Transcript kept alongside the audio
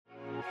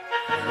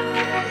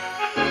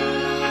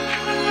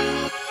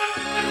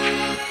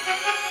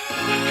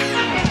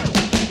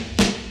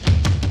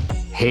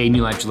Hey,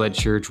 New Life Gillette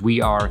Church,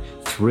 we are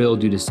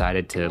thrilled you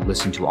decided to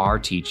listen to our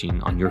teaching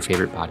on your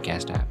favorite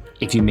podcast app.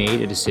 If you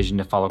made a decision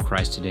to follow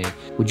Christ today,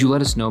 would you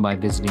let us know by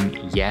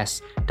visiting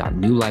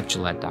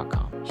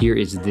yes.newlifegillette.com. Here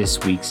is this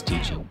week's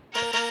teaching.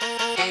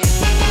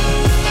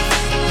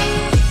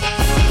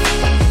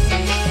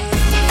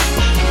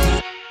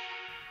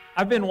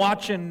 I've been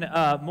watching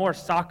more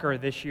soccer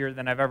this year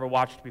than I've ever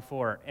watched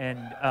before, and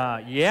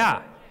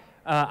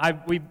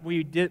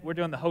we're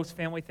doing the host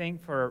family thing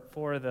for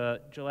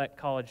the Gillette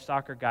College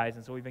soccer guys,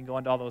 and so we've been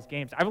going to all those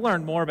games. I've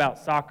learned more about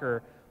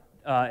soccer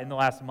in the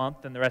last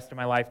month than the rest of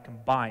my life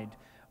combined.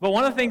 But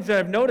one of the things that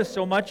I've noticed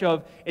so much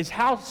of is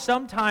how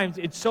sometimes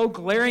it's so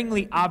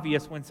glaringly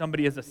obvious when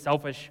somebody is a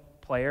selfish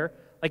player.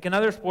 Like in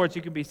other sports,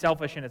 you can be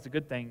selfish and it's a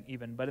good thing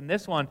even. But in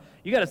this one,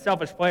 you got a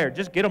selfish player,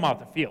 just get them off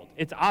the field.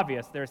 It's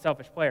obvious they're a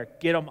selfish player.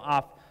 Get them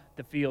off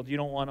the field. You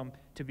don't want them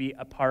to be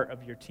a part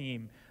of your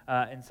team.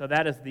 And so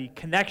that is the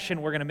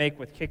connection we're going to make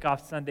with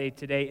Kickoff Sunday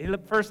today.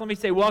 First, let me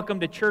say welcome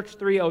to Church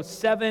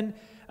 307,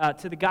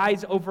 to the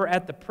guys over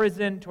at the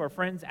prison, to our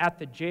friends at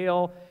the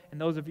jail,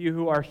 and those of you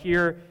who are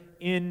here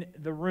in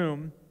the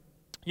room.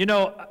 You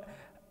know,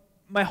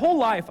 my whole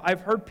life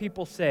I've heard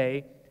people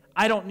say,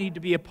 I don't need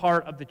to be a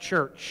part of the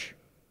church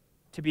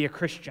to be a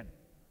Christian.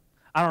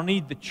 I don't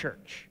need the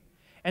church.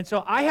 And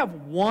so I have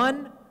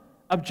one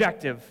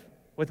objective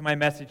with my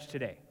message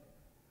today.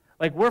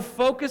 Like, we're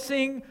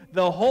focusing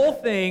the whole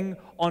thing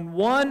on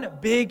one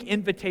big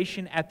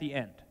invitation at the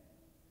end.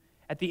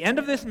 At the end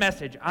of this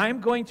message, I'm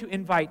going to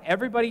invite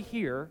everybody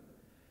here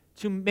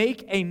to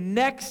make a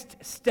next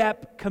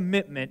step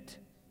commitment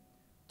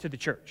to the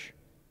church.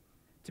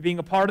 To being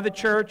a part of the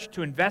church,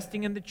 to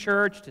investing in the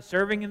church, to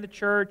serving in the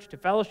church, to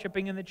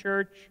fellowshipping in the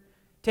church.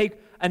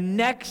 Take a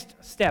next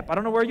step. I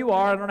don't know where you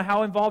are. I don't know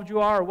how involved you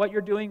are or what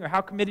you're doing or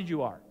how committed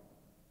you are.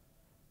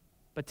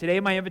 But today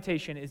my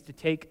invitation is to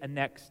take a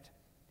next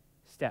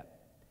step.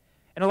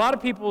 And a lot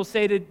of people will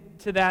say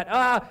to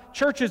that,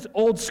 church is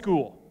old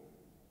school.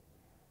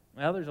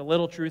 Well, there's a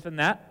little truth in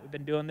that. We've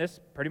been doing this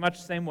pretty much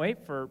the same way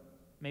for,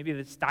 maybe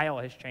the style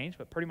has changed,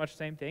 but pretty much the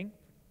same thing,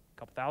 a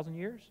couple thousand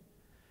years.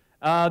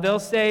 They'll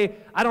say,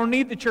 I don't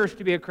need the church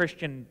to be a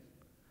Christian.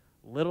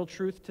 Little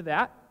truth to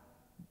that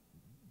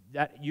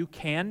you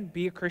can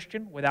be a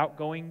Christian without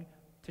going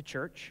to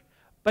church.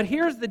 But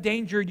here's the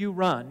danger you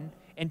run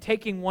in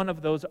using one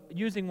of those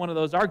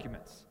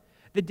arguments.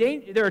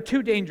 There are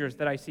two dangers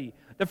that I see.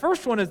 The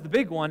first one is the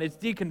big one, it's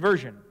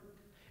deconversion.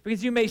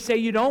 Because you may say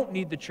you don't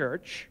need the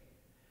church,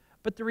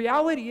 but the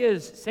reality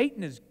is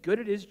Satan is good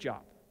at his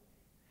job.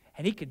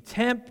 And he can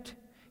tempt,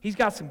 he's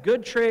got some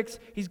good tricks,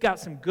 he's got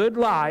some good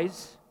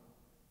lies.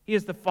 He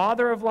is the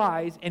father of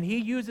lies, and he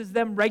uses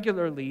them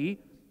regularly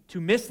to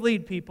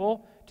mislead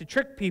people, to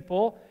trick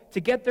people, to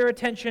get their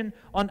attention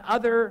on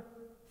other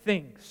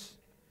things.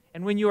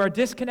 And when you are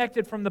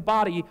disconnected from the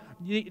body,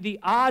 the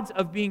odds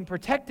of being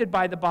protected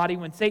by the body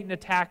when Satan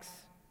attacks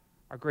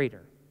are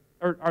greater,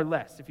 or are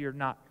less if you're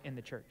not in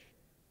the church.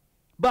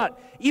 But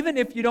even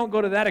if you don't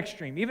go to that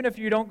extreme, even if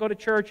you don't go to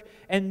church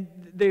and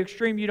the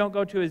extreme you don't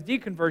go to is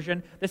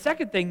deconversion, the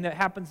second thing that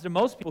happens to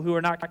most people who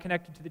are not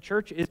connected to the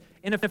church is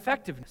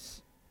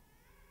ineffectiveness.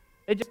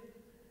 They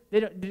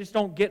just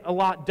don't get a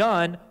lot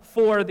done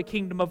for the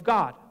kingdom of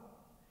God.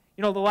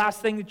 You know, the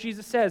last thing that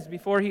Jesus says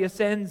before he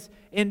ascends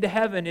into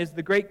heaven is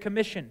the Great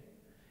Commission.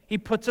 He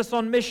puts us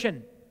on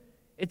mission.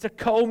 It's a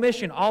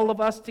co-mission, all of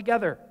us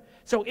together.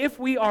 So if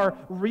we are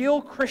real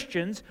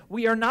Christians,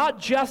 we are not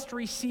just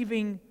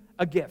receiving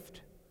a gift,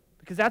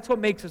 because that's what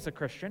makes us a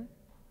Christian.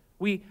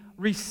 We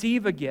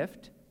receive a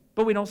gift,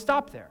 but we don't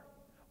stop there.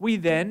 We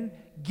then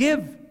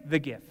give the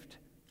gift.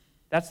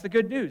 That's the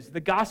good news.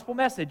 The gospel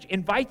message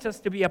invites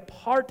us to be a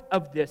part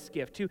of this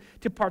gift,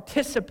 to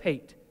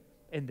participate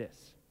in this.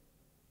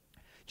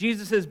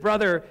 Jesus'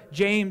 brother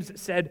James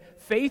said,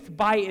 faith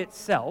by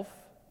itself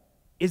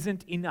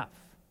isn't enough.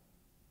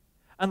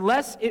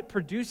 Unless it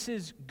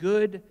produces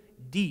good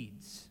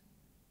deeds,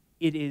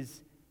 it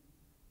is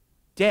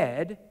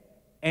dead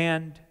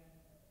and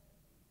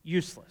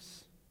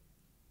useless.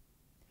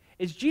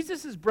 Is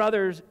Jesus'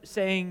 brothers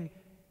saying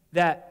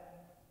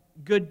that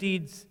good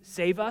deeds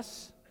save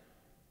us?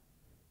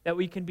 That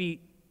we can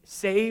be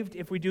saved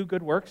if we do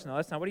good works? No,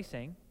 that's not what he's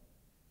saying.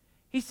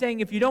 He's saying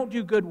if you don't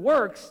do good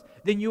works,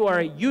 then you are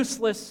a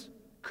useless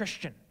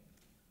Christian.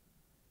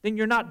 Then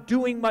you're not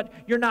doing much,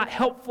 you're not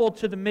helpful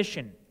to the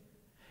mission.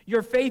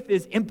 Your faith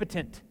is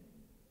impotent.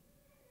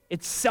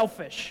 It's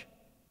selfish.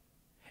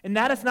 And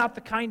that is not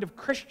the kind of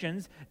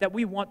Christians that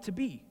we want to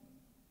be.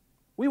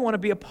 We want to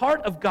be a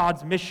part of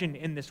God's mission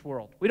in this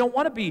world. We don't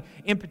want to be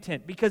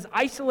impotent, because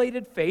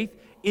isolated faith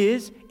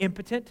is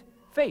impotent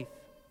faith.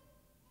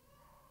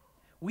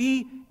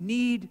 We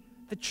need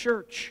the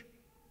church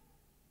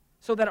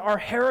so that our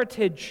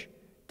heritage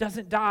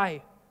doesn't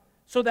die,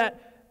 so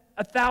that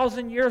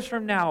 1,000 years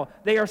from now,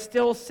 they are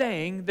still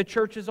saying the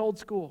church is old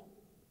school.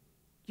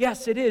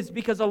 Yes, it is,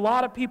 because a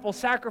lot of people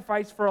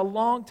sacrificed for a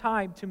long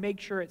time to make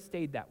sure it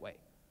stayed that way.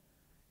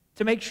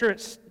 to make sure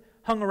it's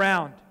hung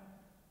around.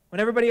 When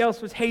everybody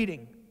else was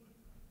hating,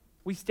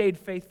 we stayed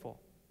faithful.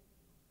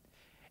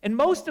 And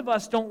most of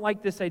us don't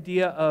like this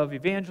idea of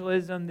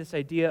evangelism, this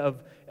idea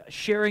of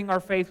sharing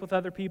our faith with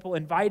other people,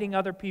 inviting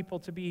other people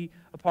to be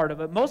a part of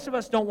it. Most of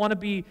us don't want to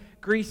be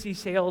greasy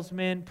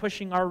salesmen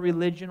pushing our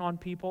religion on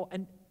people,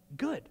 and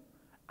good.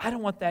 I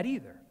don't want that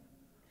either.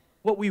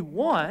 What we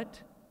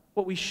want,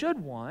 what we should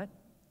want,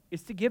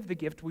 is to give the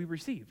gift we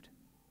received.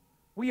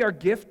 We are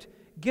gift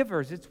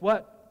givers. It's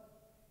what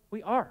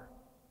we are.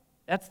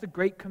 That's the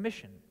Great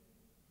Commission.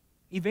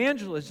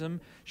 Evangelism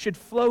should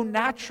flow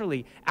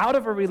naturally out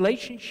of a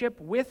relationship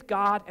with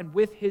God and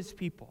with His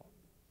people.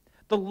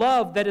 The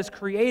love that is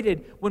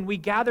created when we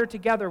gather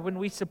together, when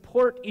we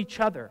support each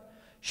other,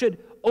 should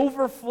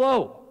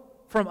overflow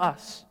from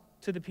us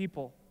to the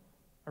people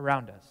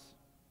around us.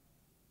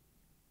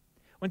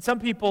 When some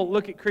people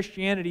look at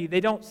Christianity, they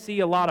don't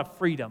see a lot of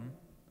freedom.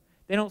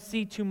 They don't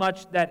see too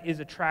much that is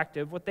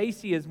attractive. What they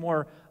see is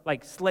more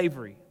like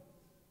slavery.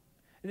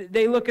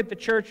 They look at the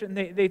church and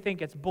they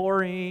think it's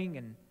boring.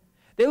 And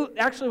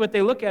actually what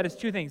they look at is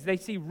two things. They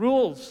see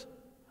rules.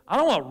 I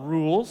don't want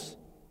rules.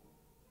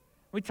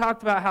 We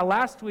talked about how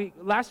last week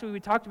we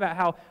talked about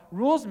how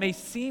rules may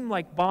seem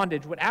like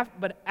bondage,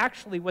 but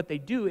actually what they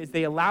do is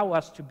they allow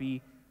us to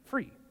be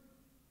free.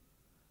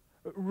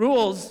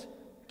 Rules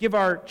give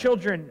our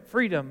children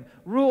freedom.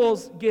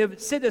 Rules give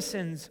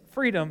citizens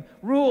freedom.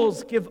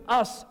 Rules give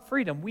us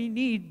freedom. We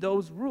need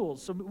those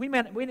rules. So we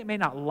may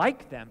not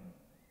like them,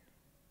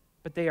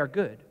 but they are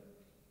good.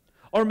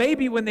 Or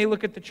maybe when they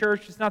look at the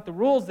church, it's not the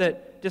rules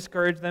that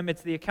discourage them,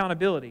 it's the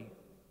accountability.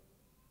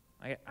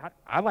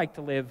 I like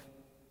to live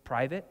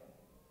private,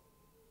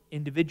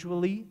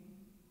 individually.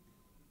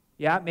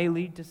 Yeah, it may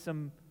lead to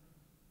some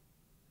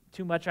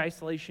too much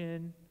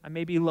isolation. I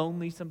may be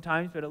lonely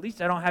sometimes, but at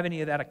least I don't have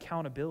any of that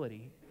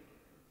accountability.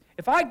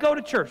 If I go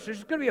to church,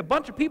 there's going to be a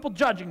bunch of people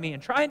judging me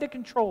and trying to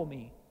control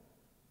me.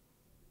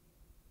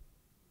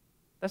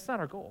 That's not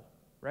our goal,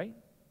 right?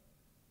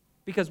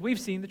 Because we've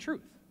seen the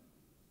truth.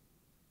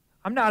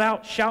 I'm not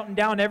out shouting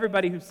down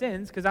everybody who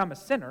sins because I'm a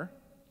sinner.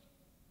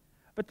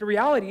 But the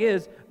reality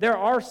is, there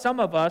are some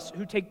of us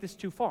who take this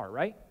too far,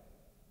 right?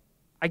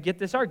 I get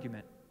this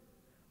argument.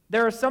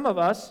 There are some of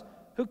us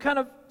who kind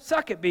of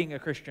suck at being a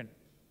Christian.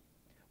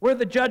 We're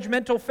the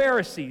judgmental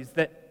Pharisees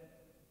that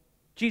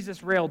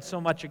Jesus railed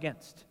so much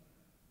against.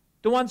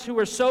 The ones who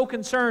were so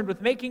concerned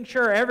with making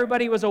sure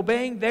everybody was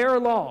obeying their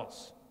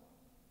laws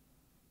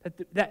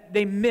that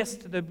they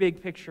missed the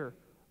big picture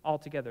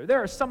altogether.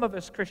 There are some of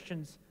us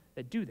Christians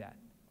that do that.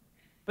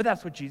 But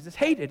that's what Jesus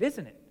hated,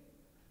 isn't it?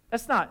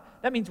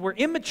 That means we're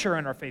immature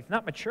in our faith,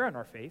 not mature in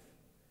our faith.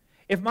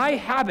 If my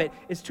habit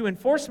is to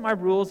enforce my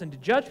rules and to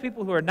judge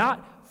people who are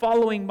not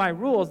following my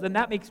rules, then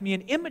that makes me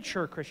an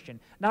immature Christian,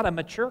 not a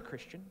mature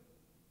Christian.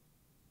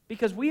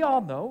 Because we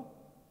all know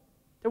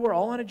that we're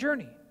all on a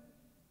journey.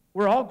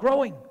 We're all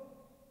growing.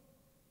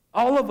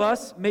 All of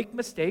us make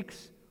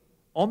mistakes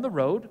on the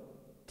road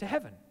to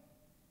heaven.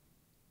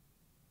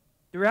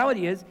 The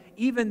reality is,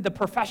 even the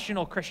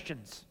professional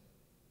Christians,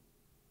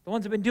 the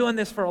ones who have been doing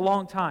this for a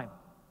long time,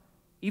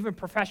 even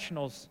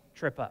professionals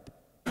trip up.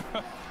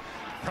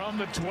 From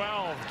the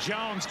 12,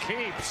 Jones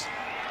keeps,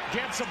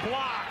 gets a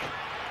block,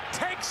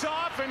 takes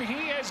off, and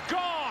he is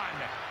gone.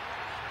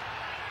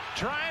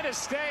 Trying to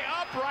stay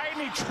upright,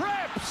 and he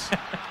trips.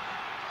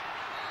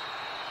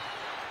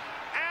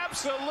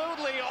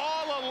 Absolutely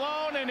all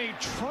alone, and he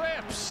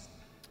trips.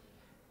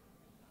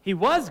 He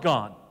was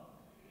gone.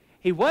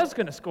 He was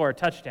going to score a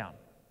touchdown,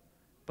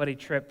 but he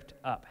tripped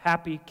up.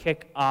 Happy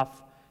kickoff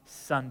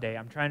Sunday.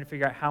 I'm trying to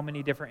figure out how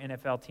many different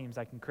NFL teams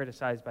I can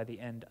criticize by the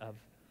end of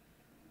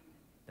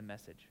the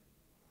message.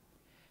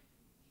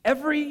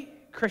 Every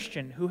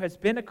Christian who has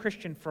been a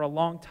Christian for a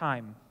long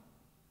time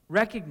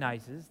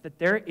recognizes that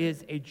there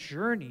is a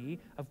journey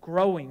of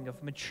growing,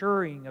 of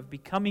maturing, of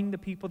becoming the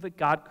people that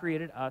God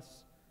created us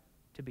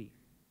to be.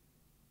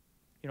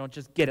 You don't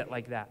just get it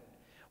like that.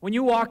 When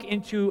you walk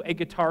into a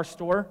guitar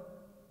store,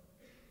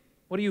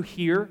 what do you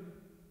hear?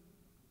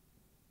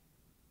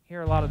 You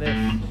hear a lot of this.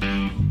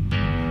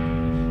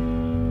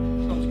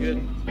 Sounds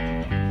good.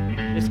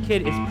 This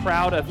kid is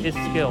proud of his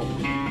skill.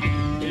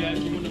 Yeah,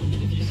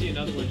 if you see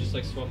another one, just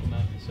like swap them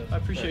out. So I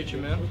appreciate you,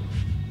 man.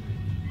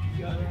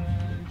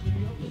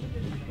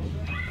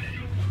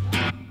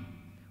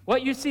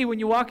 What you see when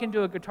you walk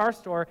into a guitar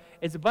store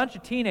is a bunch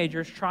of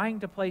teenagers trying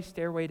to play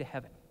Stairway to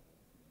Heaven,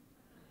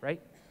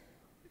 right?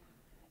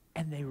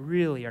 And they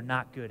really are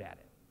not good at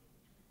it.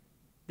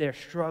 They're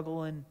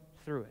struggling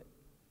through it.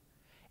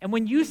 And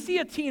when you see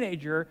a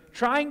teenager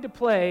trying to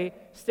play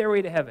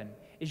Stairway to Heaven,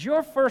 is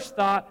your first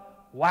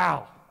thought,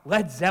 wow,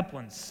 Led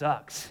Zeppelin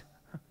sucks.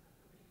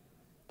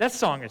 That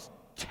song is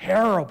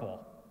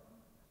terrible.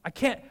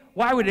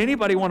 Why would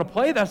anybody want to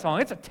play that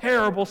song? It's a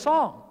terrible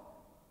song.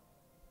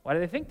 Why do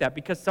they think that?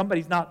 Because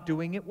somebody's not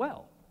doing it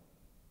well.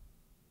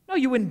 No,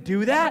 you wouldn't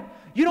do that.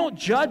 You don't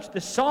judge the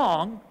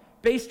song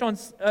based on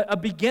a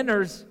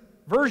beginner's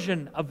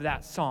version of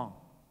that song.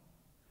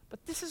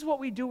 But this is what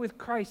we do with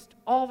Christ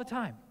all the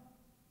time.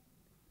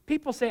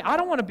 People say, I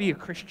don't want to be a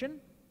Christian.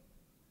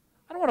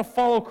 I don't want to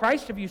follow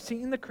Christ. Have you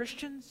seen the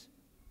Christians?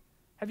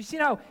 Have you seen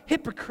how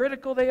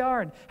hypocritical they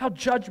are and how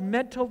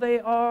judgmental they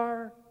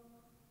are?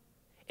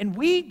 And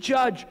we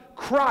judge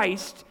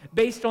Christ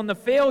based on the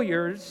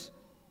failures,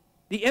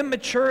 the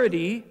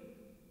immaturity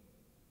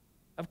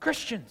of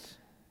Christians.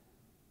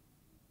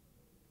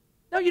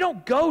 No, you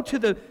don't go to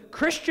the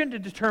Christian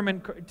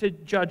to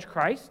judge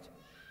Christ.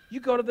 You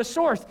go to the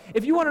source.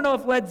 If you want to know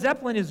if Led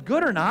Zeppelin is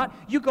good or not,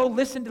 you go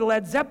listen to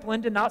Led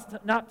Zeppelin and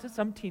not to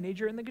some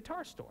teenager in the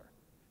guitar store.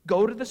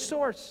 Go to the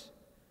source.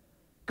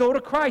 Go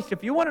to Christ.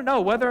 If you want to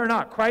know whether or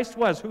not Christ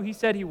was who he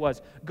said he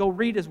was, go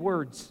read his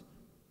words.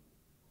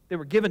 They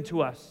were given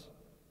to us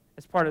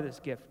as part of this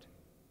gift.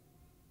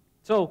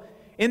 So,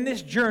 in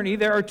this journey,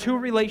 there are two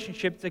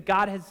relationships that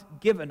God has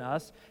given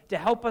us to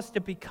help us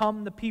to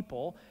become the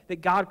people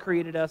that God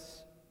created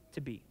us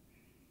to be.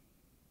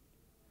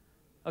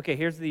 Okay,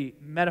 here's the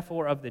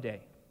metaphor of the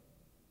day.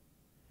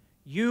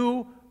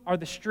 You are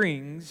the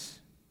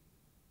strings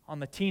on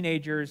the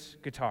teenager's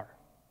guitar.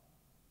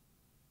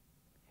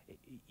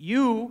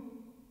 You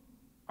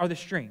are the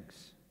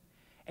strings.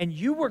 And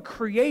you were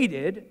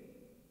created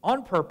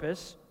on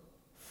purpose,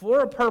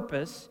 for a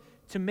purpose,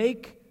 to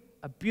make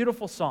a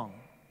beautiful song,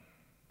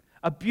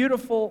 a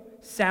beautiful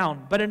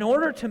sound. But in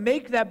order to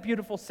make that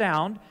beautiful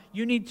sound,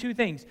 you need two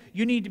things.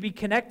 You need to be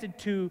connected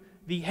to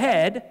the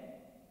head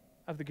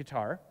of the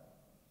guitar,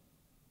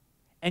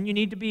 and you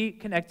need to be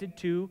connected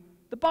to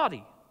the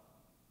body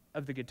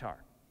of the guitar.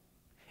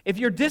 If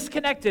you're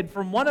disconnected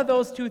from one of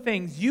those two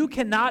things, you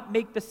cannot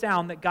make the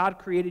sound that God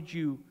created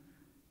you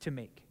to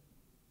make.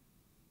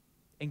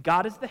 And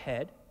God is the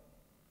head,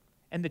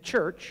 and the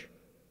church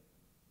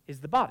is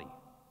the body.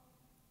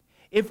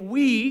 If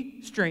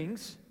we,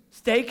 strings,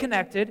 stay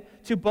connected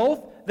to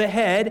both the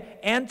head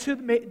and to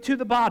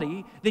the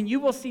body, then you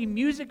will see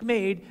music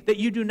made that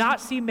you do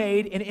not see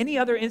made in any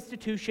other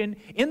institution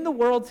in the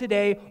world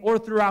today or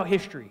throughout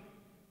history.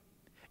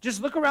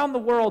 Just look around the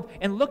world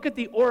and look at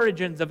the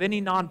origins of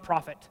any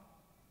nonprofit.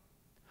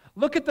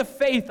 Look at the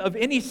faith of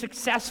any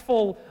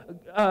successful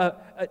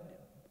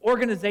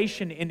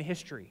organization in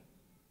history.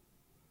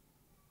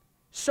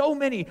 So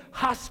many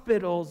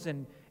hospitals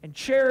and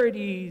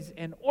charities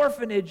and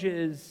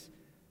orphanages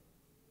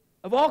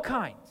of all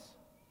kinds.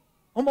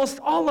 Almost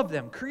all of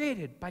them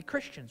created by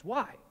Christians.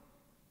 Why?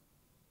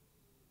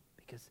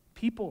 Because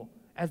people,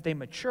 as they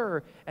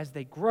mature, as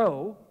they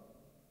grow,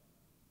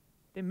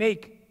 they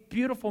make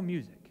beautiful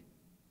music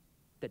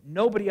that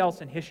nobody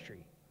else in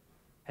history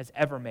has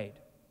ever made.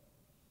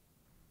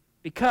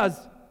 Because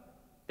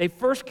they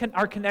first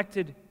are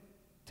connected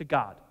to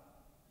God.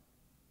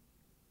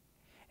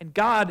 And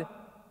God,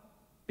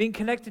 being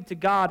connected to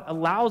God,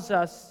 allows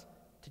us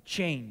to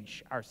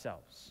change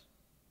ourselves.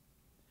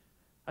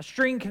 A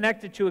string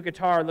connected to a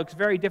guitar looks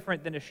very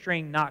different than a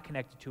string not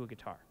connected to a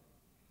guitar.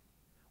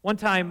 One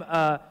time,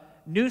 a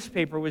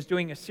newspaper was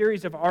doing a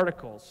series of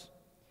articles,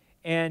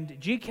 and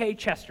G.K.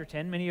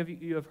 Chesterton, many of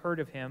you have heard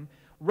of him,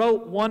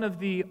 wrote one of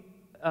the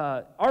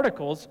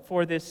articles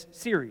for this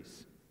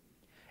series.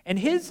 And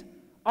his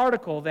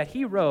article that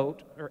he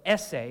wrote, or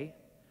essay,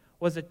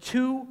 was a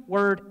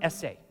 2-word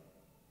essay.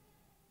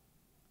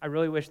 I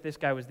really wish this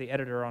guy was the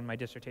editor on my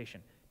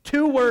dissertation.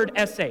 2-word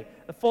essay.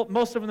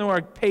 Most of them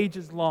are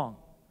pages long.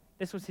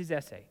 This was his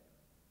essay.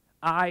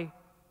 I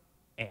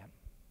am.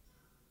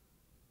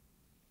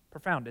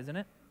 Profound, isn't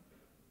it?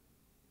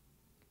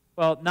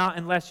 Well, not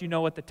unless you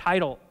know what the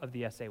title of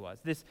the essay was.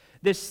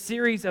 This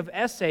series of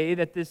essay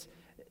that this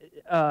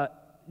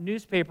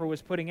newspaper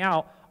was putting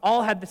out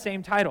all had the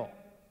same title,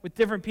 with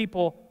different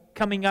people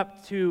coming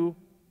up to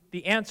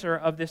the answer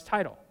of this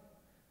title.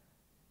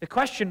 The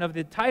question of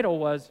the title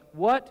was,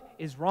 what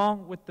is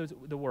wrong with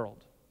the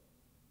world?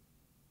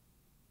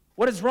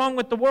 What is wrong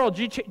with the world?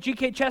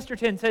 G.K.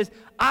 Chesterton says,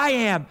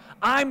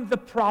 I'm the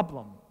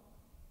problem.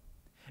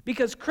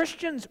 Because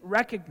Christians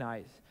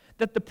recognize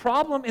that the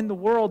problem in the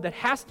world that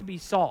has to be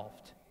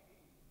solved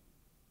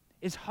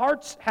is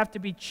hearts have to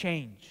be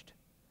changed.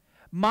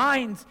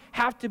 Minds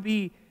have to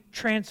be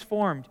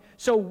transformed.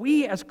 So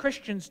we as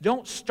Christians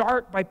don't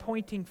start by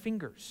pointing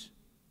fingers.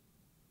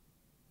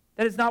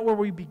 That is not where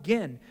we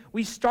begin.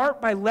 We start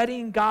by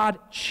letting God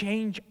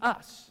change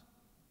us.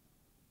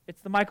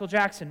 It's the Michael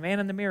Jackson man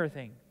in the mirror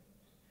thing.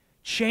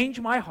 Change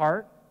my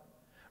heart,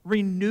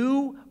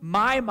 renew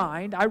my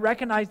mind. I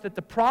recognize that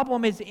the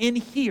problem is in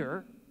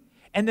here,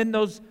 and then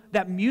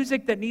that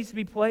music that needs to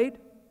be played,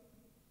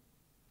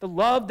 the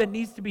love that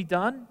needs to be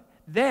done,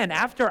 then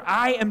after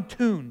I am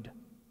tuned,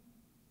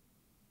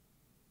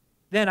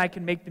 then I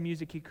can make the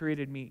music he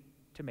created me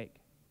to make.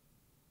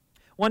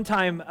 One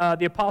time,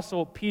 the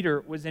Apostle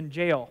Peter was in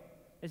jail.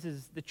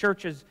 The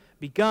church has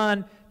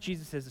begun.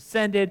 Jesus has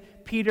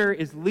ascended. Peter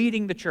is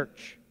leading the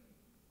church.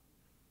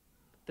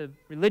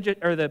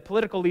 The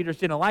political leaders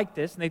didn't like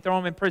this, and they throw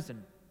him in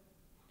prison.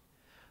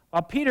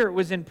 While Peter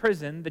was in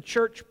prison, the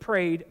church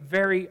prayed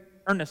very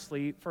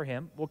earnestly for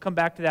him. We'll come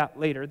back to that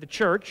later. The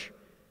church,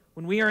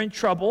 when we are in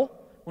trouble,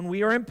 when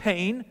we are in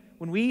pain,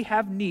 when we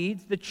have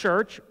needs, the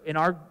church, in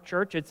our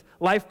church, it's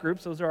life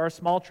groups. Those are our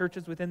small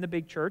churches within the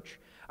big church.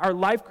 Our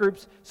life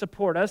groups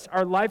support us.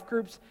 Our life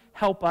groups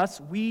help us.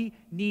 We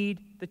need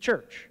the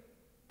church.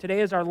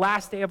 Today is our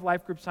last day of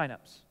life group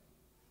signups.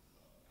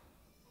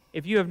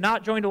 If you have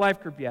not joined a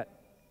life group yet,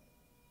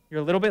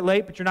 you're a little bit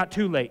late, but you're not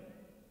too late.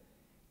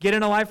 Get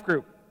in a life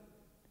group.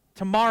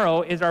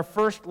 Tomorrow is our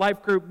first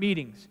life group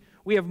meetings.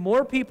 We have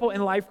more people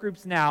in life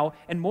groups now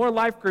and more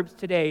life groups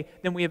today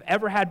than we have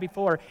ever had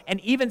before, and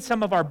even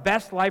some of our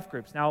best life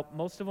groups. Now,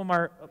 most of them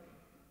are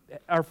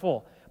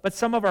full, but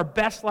some of our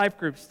best life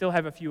groups still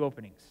have a few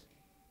openings.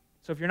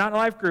 So if you're not in a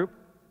life group,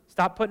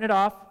 stop putting it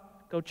off.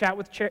 Go chat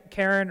with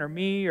Karen or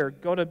me, or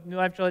go to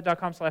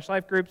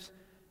newlifegillette.com/lifegroups.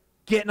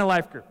 Get in a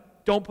life group.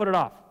 Don't put it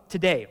off.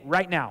 Today,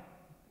 right now.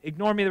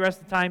 Ignore me the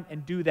rest of the time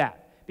and do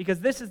that. Because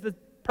this is the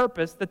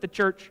purpose that the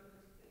church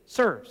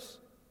serves.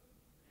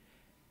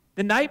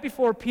 The night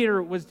before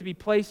Peter was to be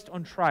placed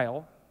on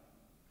trial,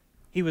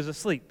 he was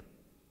asleep,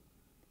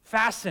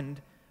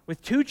 fastened with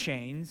 2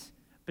 chains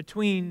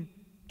between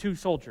 2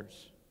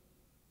 soldiers.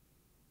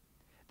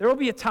 There will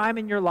be a time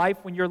in your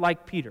life when you're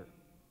like Peter.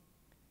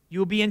 You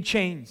will be in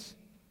chains.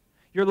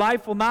 Your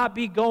life will not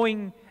be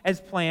going as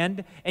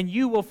planned, and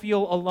you will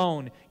feel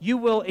alone. You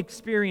will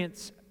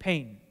experience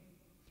pain.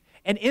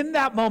 And in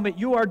that moment,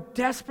 you are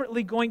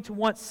desperately going to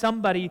want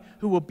somebody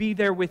who will be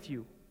there with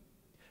you,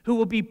 who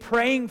will be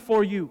praying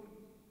for you,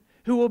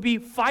 who will be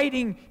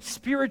fighting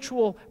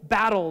spiritual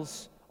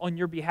battles on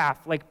your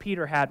behalf, like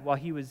Peter had while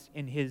he was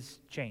in his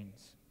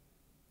chains.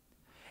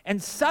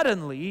 And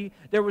suddenly,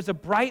 there was a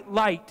bright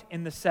light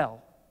in the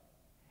cell,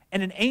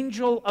 and an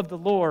angel of the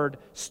Lord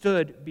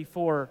stood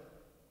before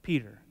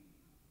Peter.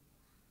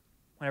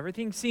 When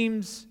everything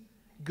seems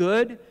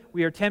good,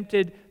 we are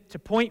tempted to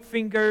point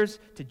fingers,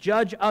 to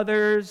judge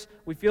others.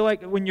 We feel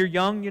like when you're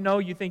young,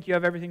 you think you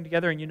have everything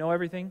together and you know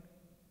everything.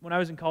 When I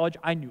was in college,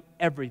 I knew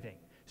everything.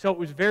 So it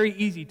was very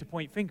easy to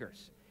point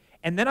fingers.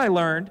 And then I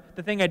learned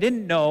the thing I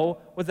didn't know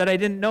was that I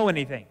didn't know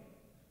anything.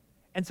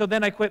 And so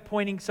then I quit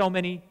pointing so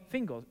many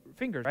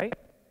fingers, right?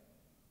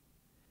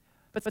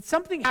 But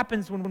something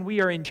happens when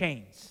we are in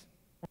chains.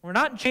 We're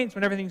not in chains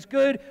when everything's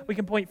good, we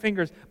can point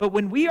fingers. But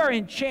when we are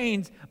in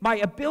chains, my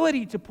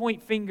ability to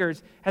point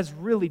fingers has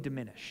really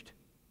diminished.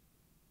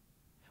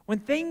 When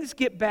things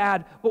get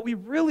bad, what we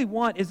really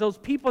want is those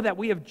people that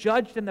we have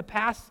judged in the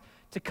past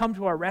to come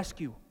to our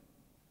rescue,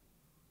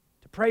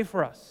 to pray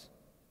for us,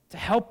 to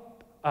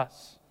help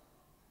us.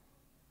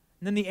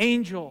 And then the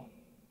angel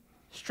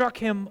struck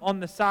him on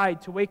the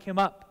side to wake him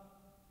up.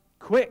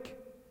 Quick,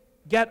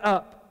 get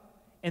up.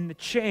 And the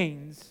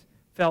chains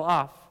fell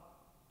off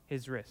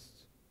his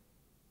wrists.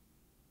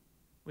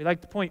 We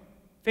like to point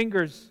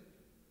fingers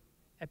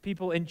at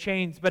people in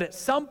chains, but at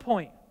some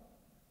point,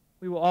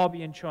 we will all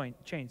be in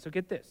chains. So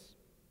get this.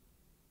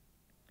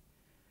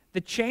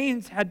 The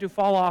chains had to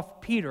fall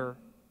off Peter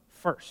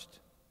first.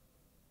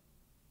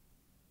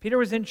 Peter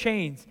was in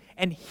chains,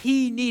 and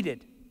it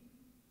needed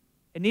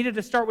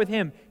to start with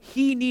him.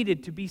 He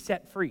needed to be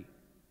set free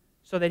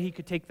so that he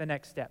could take the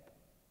next step.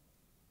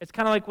 It's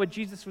kind of like what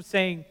Jesus was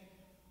saying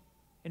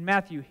in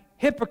Matthew.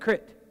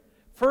 Hypocrite,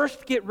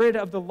 first get rid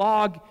of the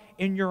log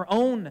in your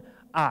own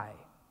eye.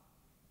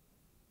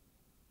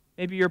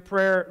 Maybe your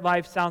prayer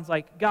life sounds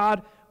like,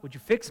 God, would you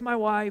fix my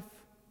wife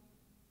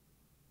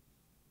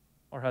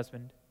or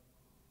husband?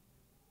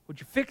 Would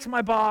you fix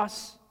my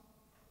boss?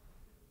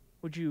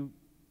 Would you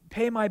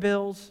pay my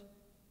bills?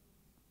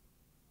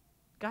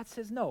 God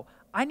says, no,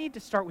 I need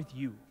to start with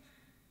you.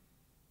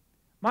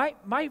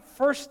 My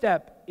first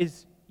step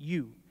is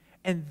you.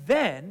 And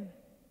then,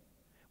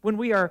 when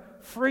we are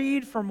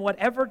freed from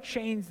whatever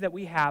chains that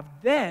we have,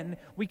 then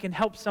we can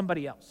help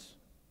somebody else.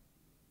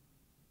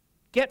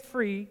 Get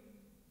free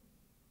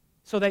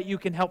so that you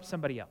can help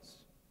somebody else.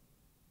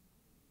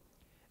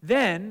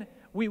 Then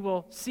we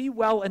will see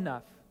well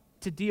enough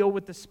to deal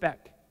with the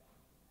speck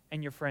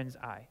in your friend's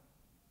eye.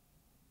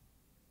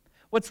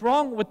 What's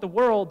wrong with the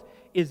world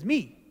is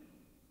me.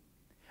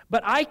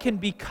 But I can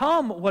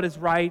become what is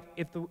right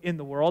in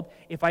the world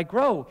if I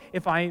grow,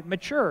 if I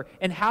mature.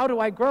 And how do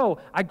I grow?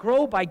 I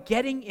grow by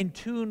getting in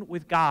tune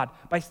with God,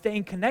 by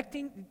staying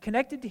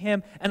connected to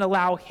Him and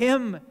allow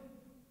Him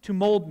to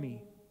mold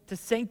me, to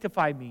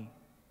sanctify me.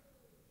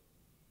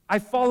 I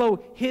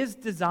follow His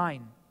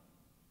design.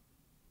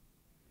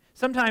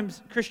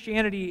 Sometimes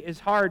Christianity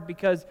is hard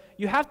because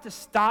you have to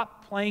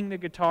stop playing the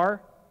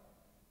guitar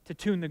to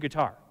tune the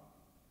guitar.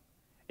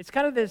 It's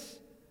kind of this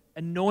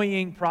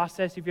annoying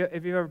process. If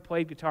you've ever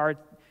played guitar,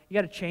 you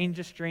got to change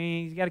the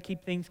strings, you got to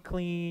keep things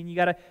clean, you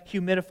got to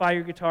humidify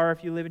your guitar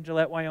if you live in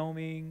Gillette,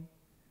 Wyoming.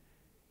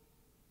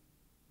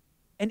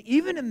 And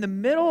even in the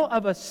middle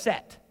of a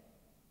set,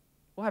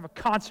 we'll have a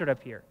concert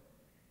up here.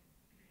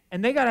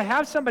 And they got to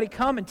have somebody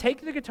come and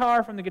take the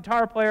guitar from the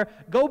guitar player,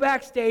 go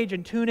backstage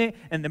and tune it,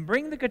 and then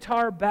bring the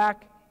guitar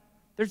back.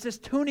 There's this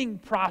tuning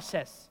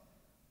process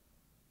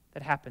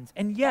that happens.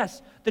 And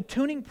yes, the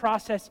tuning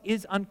process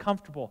is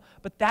uncomfortable,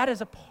 but that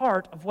is a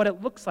part of what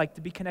it looks like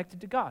to be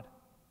connected to God.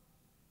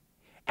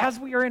 As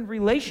we are in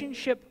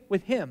relationship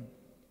with Him,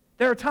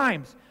 There are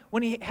times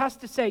when he has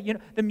to say,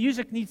 the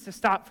music needs to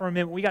stop for a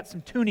minute. We got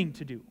some tuning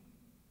to do,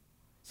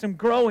 some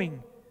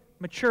growing,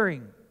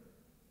 maturing.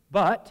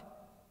 But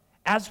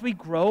as we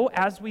grow,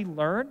 as we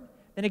learn,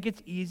 then it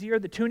gets easier.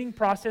 The tuning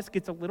process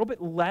gets a little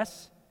bit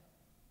less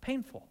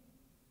painful.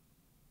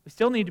 We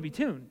still need to be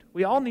tuned.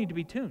 We all need to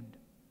be tuned.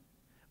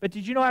 But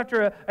did you know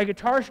after a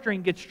guitar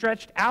string gets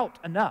stretched out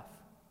enough,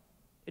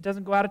 it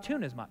doesn't go out of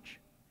tune as much?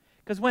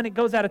 Because when it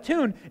goes out of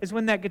tune is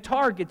when that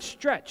guitar gets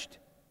stretched,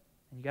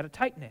 and you got to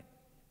tighten it.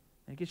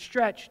 And it gets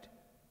stretched,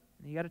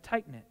 and you got to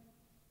tighten it.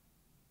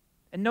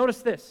 And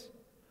notice this.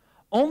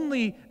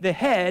 Only the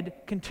head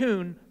can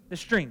tune the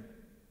string.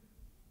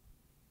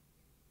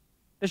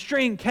 The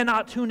string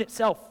cannot tune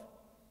itself.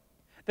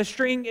 The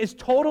string is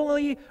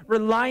totally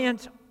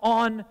reliant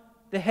on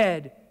the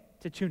head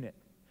to tune it.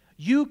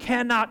 You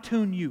cannot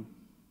tune you.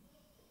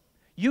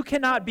 You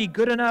cannot be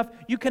good enough.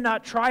 You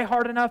cannot try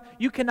hard enough.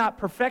 You cannot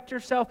perfect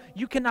yourself.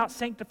 You cannot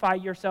sanctify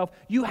yourself.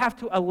 You have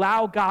to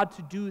allow God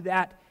to do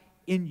that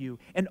in you.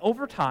 And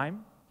over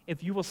time,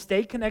 if you will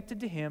stay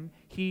connected to Him,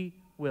 He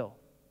will.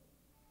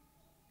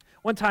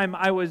 One time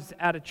I was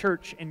at a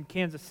church in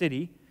Kansas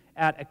City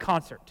at a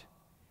concert.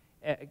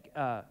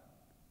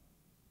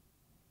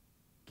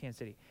 Kansas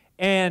City,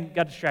 and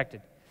got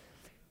distracted.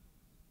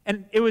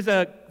 And it was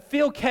a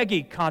Phil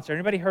Keaggy concert.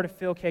 Anybody heard of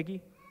Phil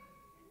Keaggy?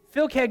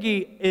 Phil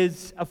Keaggy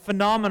is a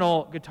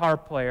phenomenal guitar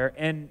player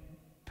and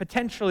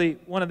potentially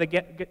one of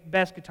the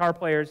best guitar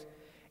players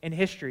in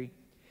history.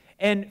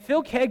 And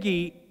Phil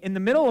Keaggy, in the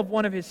middle of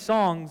one of his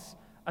songs,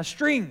 a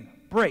string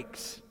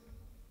breaks.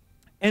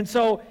 And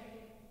so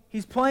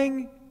he's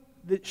playing,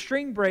 the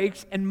string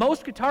breaks, and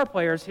most guitar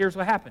players, here's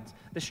what happens.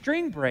 The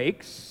string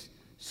breaks,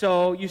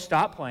 so you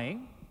stop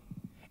playing,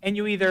 and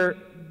you either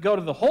go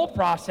to the whole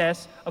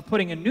process of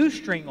putting a new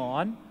string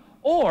on,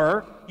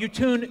 or you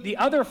tune the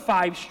other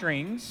 5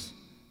 strings,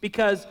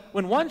 because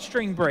when one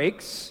string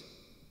breaks,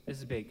 this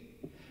is big,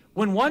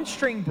 when one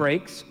string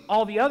breaks,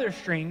 all the other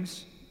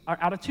strings are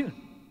out of tune.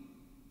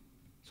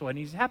 So what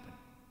needs to happen?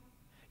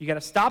 You got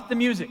to stop the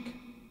music.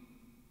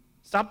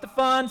 Stop the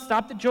fun,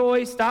 stop the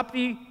joy, stop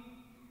the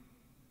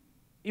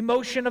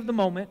emotion of the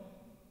moment,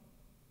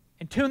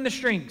 and tune the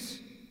strings.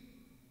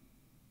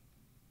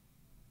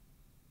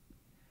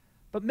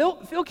 But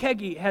Phil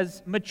Keaggy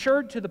has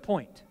matured to the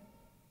point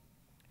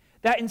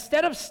that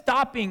instead of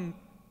stopping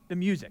the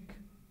music,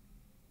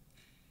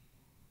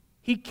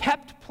 he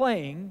kept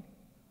playing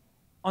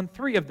on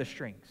 3 of the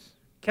strings,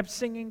 kept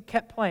singing,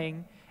 kept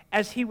playing,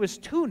 as he was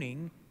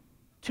tuning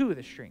 2 of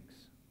the strings.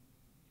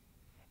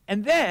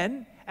 And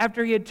then,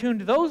 after he had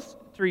tuned those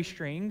 3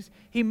 strings,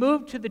 he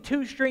moved to the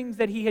 2 strings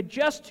that he had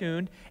just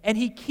tuned, and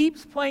he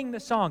keeps playing the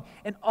song.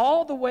 And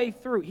all the way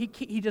through,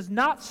 he does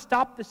not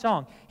stop the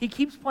song. He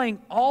keeps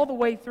playing all the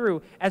way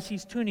through as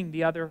he's tuning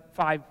the other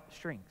 5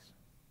 strings.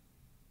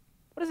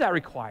 What does that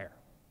require?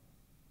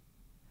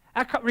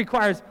 That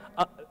requires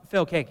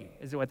Phil Keaggy,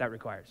 is what that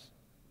requires.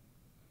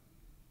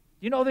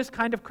 Do you know this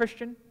kind of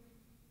Christian?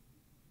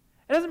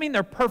 It doesn't mean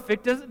they're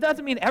perfect. It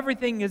doesn't mean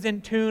everything is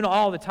in tune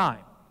all the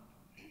time.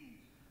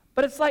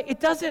 But it's like, it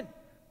doesn't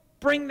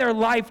bring their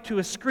life to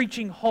a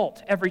screeching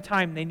halt every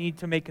time they need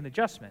to make an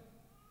adjustment.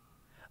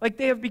 Like,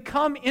 they have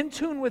become in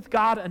tune with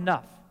God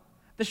enough.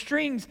 The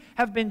strings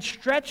have been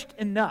stretched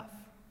enough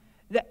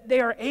that they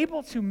are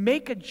able to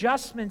make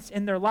adjustments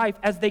in their life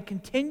as they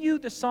continue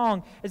the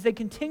song, as they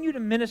continue to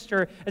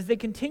minister, as they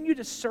continue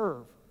to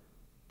serve.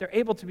 They're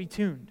able to be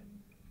tuned.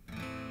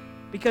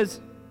 Because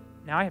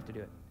now I have to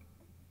do it.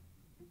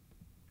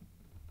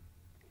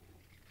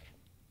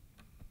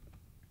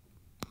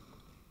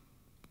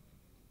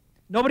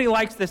 Nobody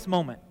likes this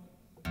moment.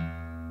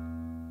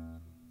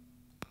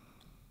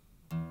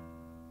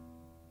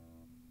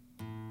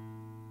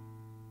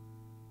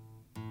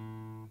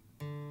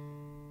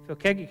 Phil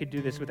Keaggy could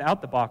do this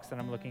without the box that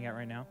I'm looking at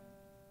right now.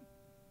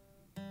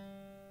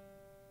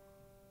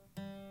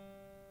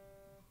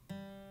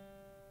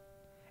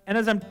 And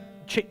as I'm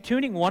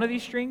tuning one of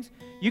these strings,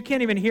 you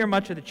can't even hear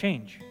much of the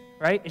change,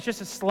 right? It's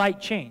just a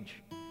slight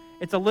change.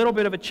 It's a little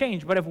bit of a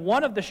change. But if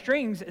one of the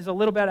strings is a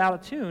little bit out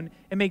of tune,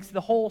 it makes the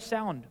whole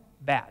sound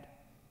bad.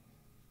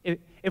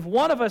 If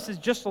one of us is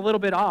just a little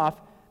bit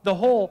off,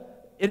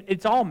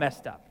 it's all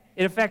messed up.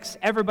 It affects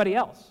everybody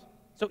else.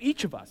 So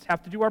each of us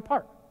have to do our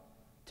part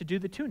to do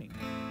the tuning,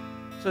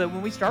 so that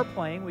when we start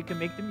playing, we can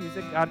make the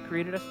music God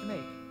created us to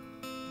make.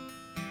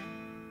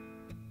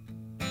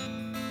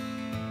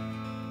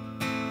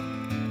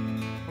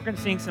 We're going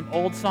to sing some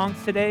old songs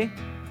today,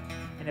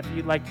 and if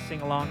you'd like to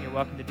sing along, you're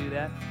welcome to do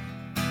that.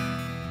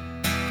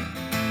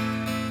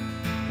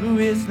 Who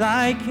is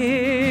like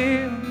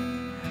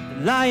Him,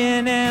 the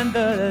Lion and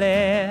the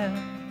Lamb,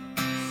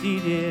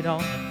 seated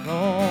on the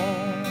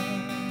throne?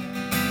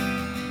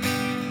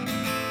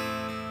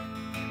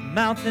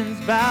 Mountains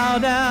bow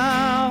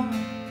down,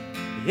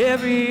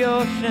 every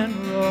ocean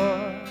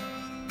roars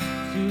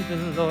to the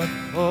Lord of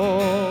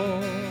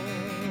hosts.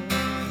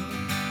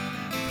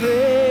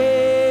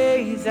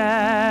 Praise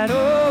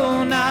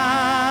Adonai,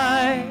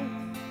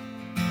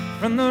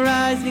 from the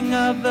rising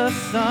of the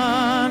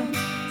sun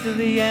till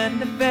the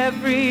end of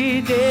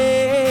every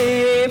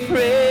day.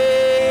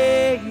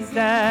 Praise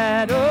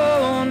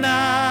Adonai.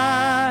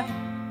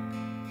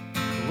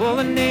 All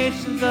the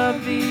nations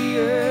of the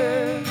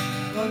earth,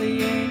 all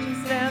the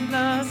angels and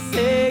the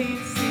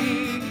saints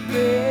sing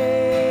praise.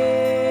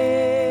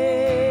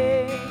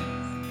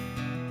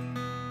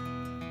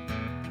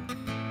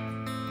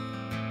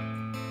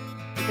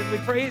 Because we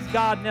praise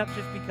God not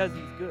just because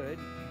He's good,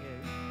 He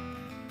is,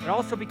 but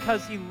also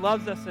because He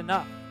loves us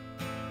enough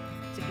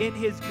to, in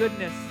His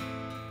goodness,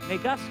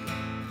 make us good.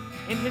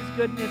 In His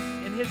goodness,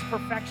 in His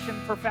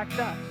perfection, perfect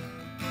us.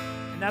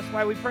 And that's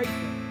why we praise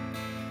Him.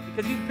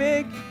 Because He's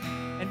big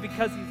and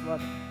because He's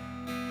loving.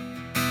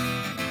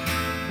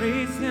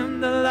 Praise Him,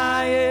 the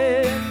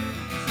Lion,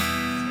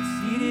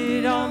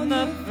 seated on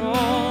the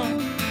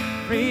throne.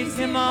 Praise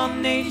Him, all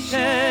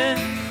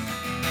nations,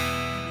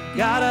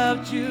 God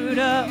of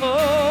Judah.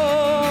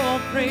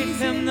 Oh, praise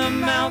Him, the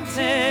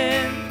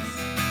mountains,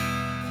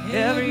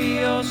 every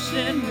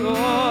ocean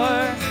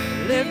roars.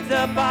 Lift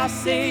up our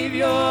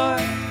Savior.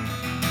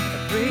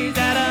 Praise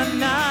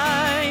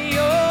Adonai.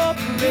 Oh,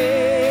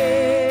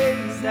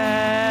 praise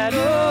Adonai.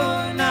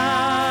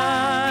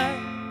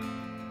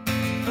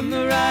 From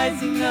the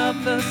rising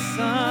of the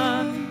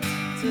sun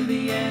to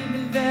the end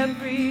of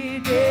every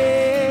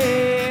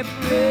day.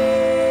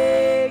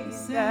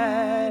 Praise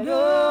Adonai.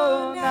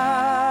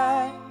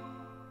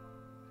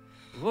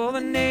 All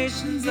the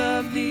nations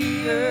of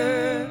the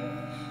earth,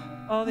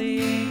 all the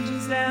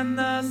angels and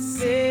the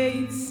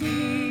saints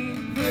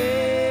sing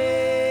praise.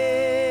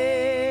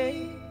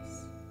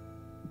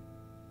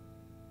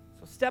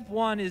 So step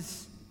one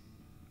is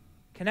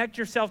connect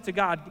yourself to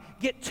God.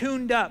 Get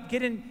tuned up.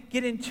 Get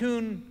in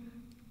tune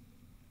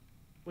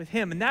with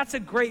Him. And that's a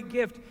great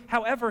gift.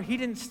 However, He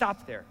didn't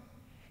stop there.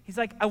 He's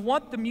like, I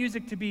want the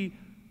music to be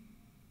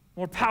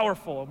more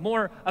powerful,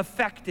 more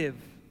effective.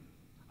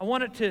 I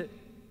want it to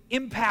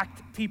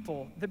impact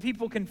people, that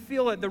people can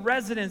feel it, the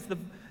resonance,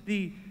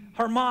 the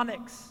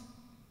harmonics.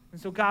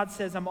 And so God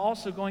says, I'm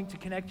also going to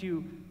connect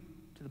you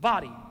to the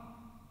body,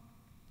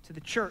 to the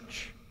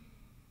church.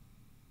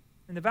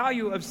 And the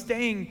value of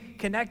staying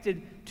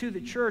connected to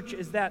the church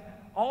is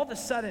that all of a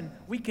sudden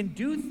we can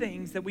do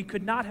things that we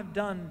could not have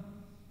done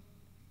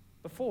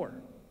before.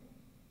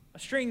 A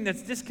string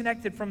that's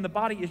disconnected from the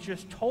body is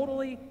just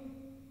totally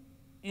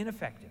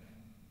ineffective.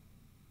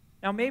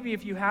 Now maybe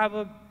if you have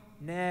a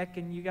neck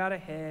and you got a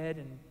head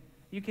and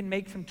you can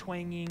make some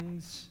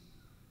twangings,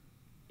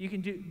 you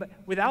can do, but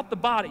without the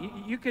body,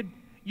 you could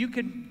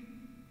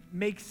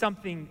make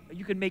something,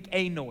 you could make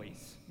a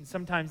noise. And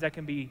sometimes that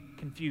can be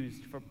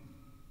confused for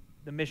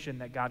the mission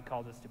that God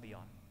called us to be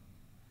on.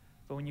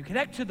 But when you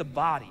connect to the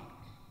body,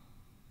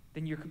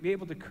 then you'll be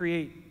able to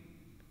create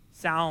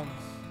sounds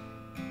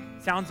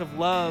of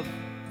love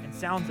and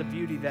sounds of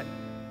beauty that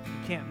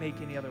you can't make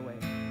any other way.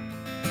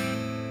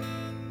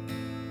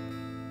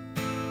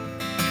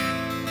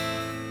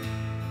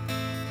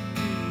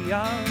 We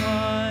are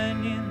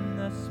one in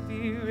the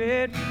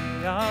Spirit,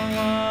 we are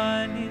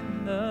one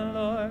in the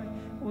Lord.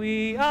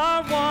 We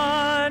are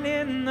one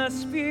in the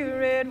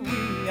Spirit,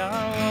 we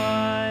are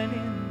one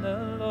in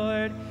the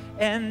Lord.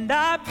 And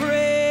I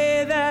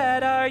pray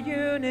that our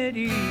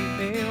unity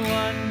may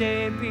one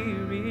day be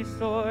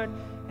restored.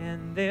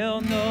 And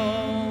they'll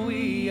know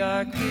we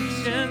are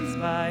Christians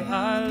by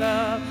our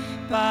love,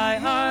 by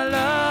our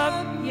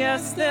love.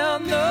 Yes, they'll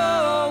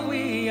know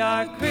we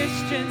are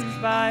Christians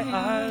by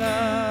our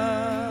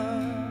love.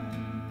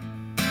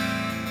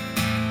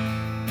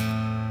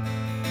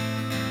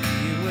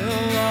 We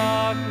will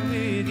walk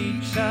with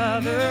each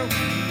other,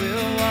 we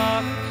will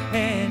walk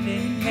hand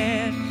in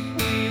hand.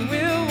 We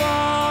will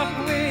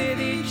walk with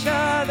each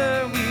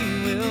other,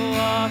 we will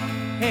walk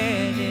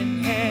hand in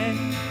hand.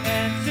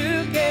 And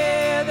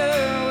together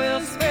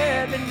we'll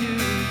spread the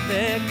news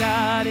that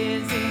God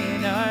is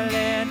in our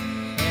land.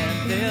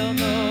 And they'll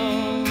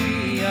know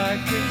we are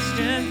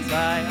Christians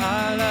by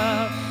our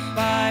love,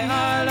 by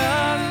our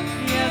love.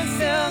 Yes,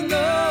 they'll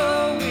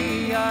know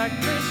we are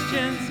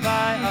Christians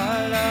by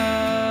our love.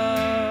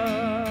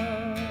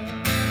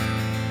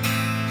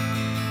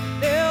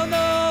 They'll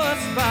know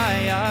us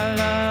by our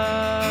love.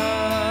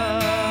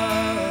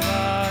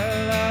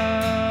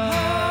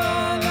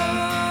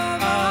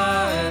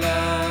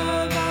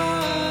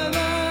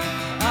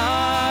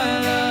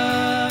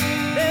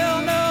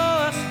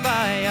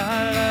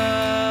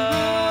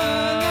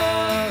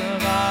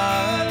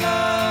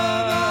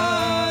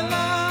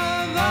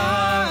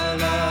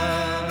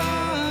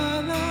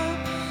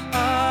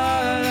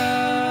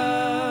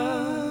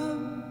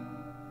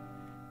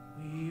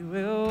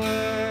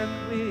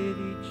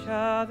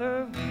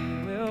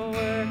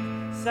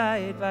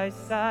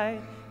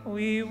 Side.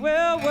 We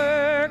will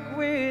work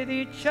with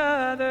each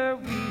other,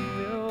 we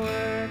will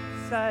work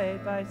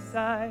side by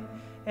side,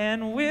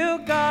 and we'll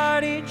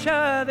guard each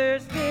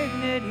other's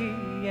dignity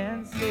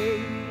and save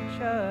each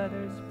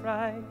other's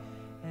pride.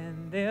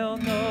 And they'll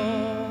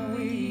know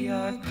we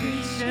are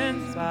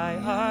Christians by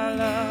our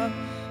love,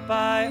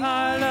 by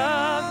our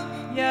love.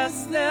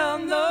 Yes, they'll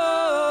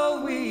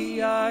know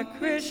we are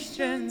Christians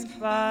nations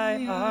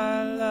by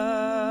our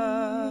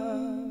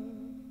love.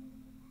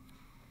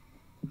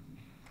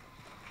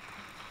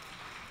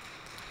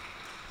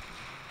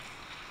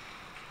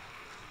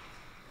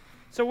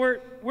 So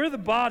we're the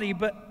body,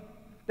 but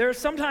there are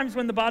sometimes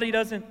when the body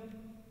doesn't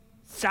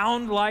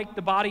sound like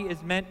the body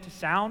is meant to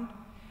sound,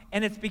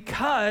 and it's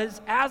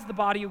because as the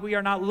body we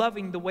are not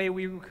loving the way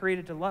we were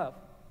created to love.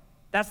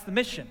 That's the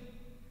mission.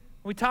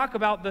 When we talk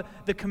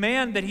about the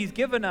command that he's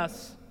given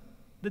us,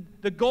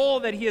 the goal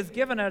that he has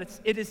given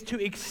us, it is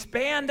to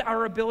expand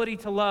our ability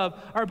to love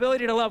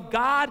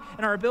God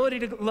and our ability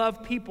to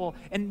love people.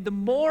 And the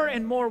more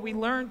and more we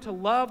learn to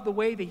love the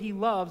way that he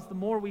loves, the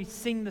more we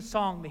sing the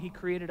song that he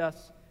created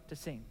us to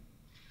sing.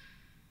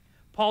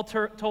 Paul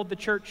told the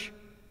church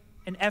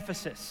in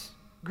Ephesus,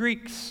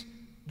 Greeks,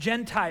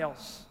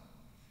 Gentiles,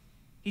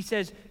 he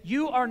says,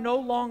 you are no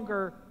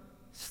longer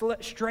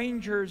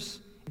strangers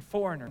and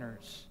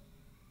foreigners.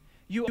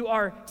 You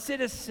are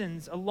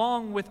citizens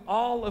along with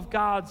all of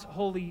God's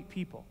holy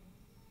people.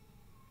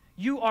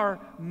 You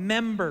are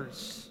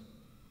members.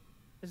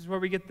 This is where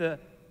we get the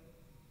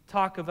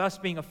talk of us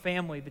being a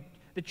family,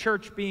 the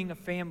church being a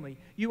family.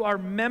 You are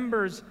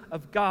members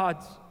of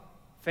God's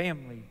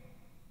family.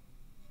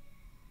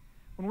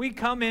 When we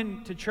come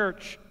into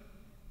church,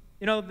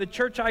 you know, the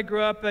church I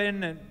grew up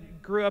in and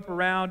grew up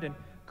around and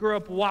grew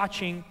up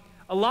watching,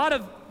 a lot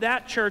of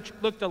that church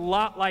looked a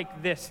lot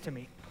like this to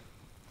me.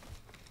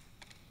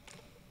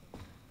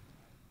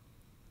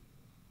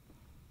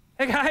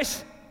 Hey guys,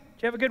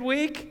 did you have a good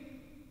week?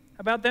 How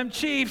about them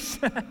Chiefs?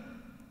 It's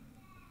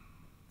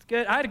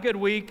good. I had a good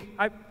week.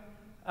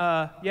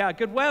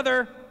 Good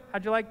weather.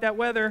 How'd you like that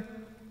weather?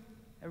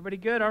 Everybody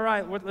good? All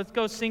right, let's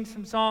go sing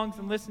some songs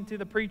and listen to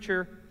the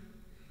preacher.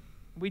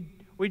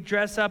 We'd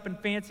dress up in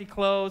fancy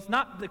clothes,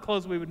 not the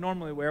clothes we would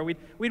normally wear. We'd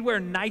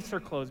wear nicer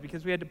clothes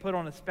because we had to put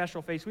on a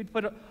special face. We'd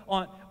put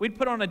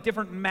on a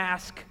different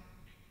mask, a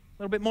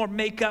little bit more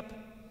makeup.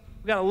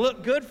 We got to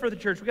look good for the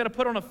church. We got to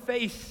put on a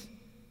face.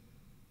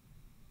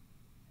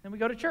 Then we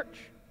go to church.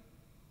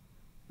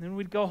 And then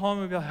we'd go home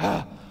and we'd be like,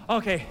 oh,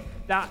 okay,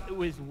 that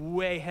was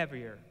way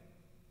heavier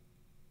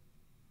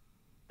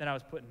than I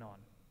was putting on.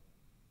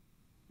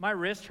 My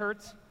wrist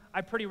hurts.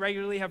 I pretty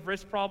regularly have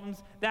wrist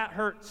problems. That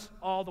hurts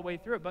all the way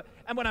through it.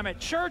 And when I'm at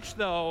church,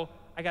 though,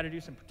 I got to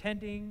do some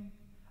pretending.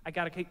 I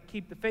got to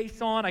keep the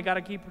face on. I got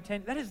to keep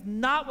pretending. That is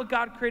not what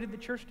God created the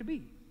church to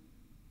be.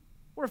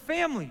 We're a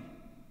family.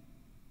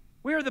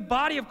 We are the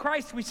body of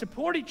Christ. We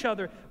support each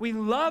other. We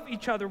love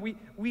each other. We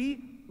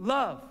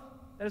love.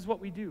 That is what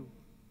we do.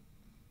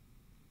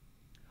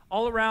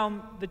 All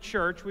around the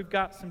church, we've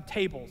got some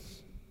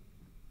tables.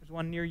 There's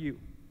one near you.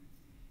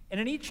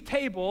 And in each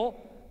table,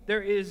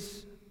 there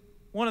is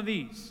one of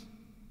these.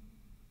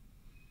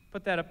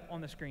 Put that up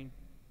on the screen.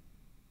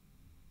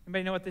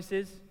 Anybody know what this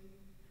is?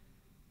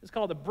 It's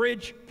called a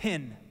bridge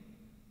pin.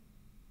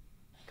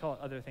 Call it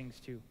other things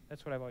too.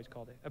 That's what I've always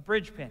called it. A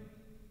bridge pin.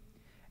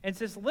 And it's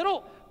this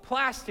little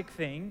plastic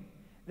thing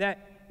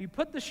that you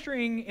put the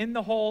string in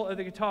the hole of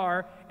the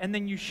guitar, and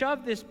then you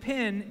shove this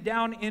pin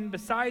down in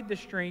beside the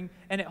string,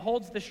 and it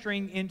holds the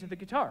string into the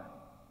guitar.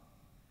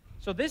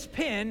 So this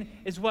pin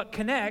is what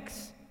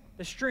connects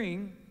the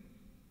string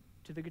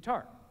to the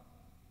guitar.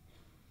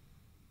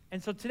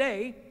 And so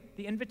today,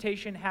 the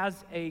invitation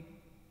has a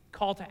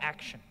call to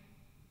action.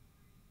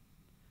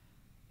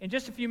 In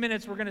just a few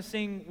minutes, we're going to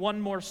sing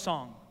one more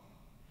song.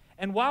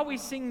 And while we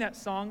sing that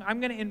song, I'm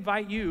going to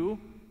invite you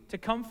to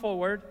come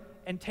forward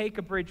and take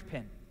a bridge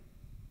pin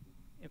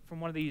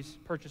from one of these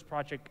Purchase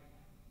Project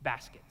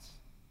baskets.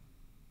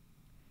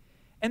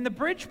 And the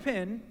bridge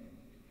pin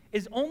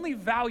is only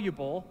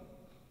valuable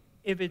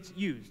if it's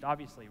used,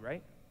 obviously,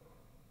 right?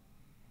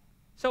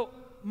 So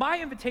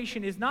my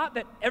invitation is not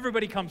that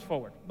everybody comes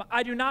forward.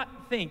 I do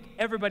not think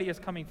everybody is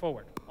coming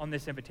forward on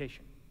this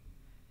invitation.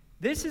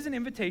 This is an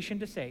invitation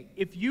to say,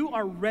 if you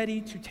are ready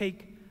to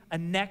take a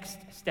next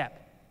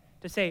step,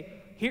 to say,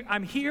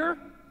 I'm here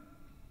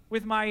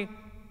with my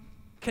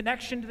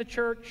connection to the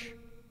church.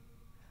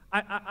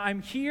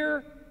 I'm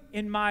here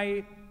in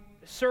my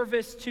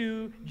service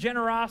to,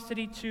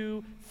 generosity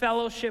to,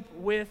 fellowship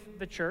with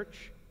the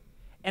church.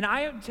 And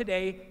I am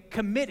today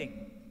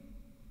committing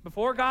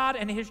before God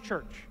and his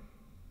church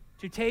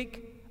to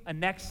take a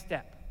next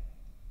step.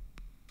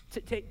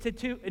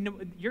 And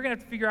you're going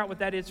to have to figure out what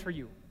that is for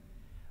you.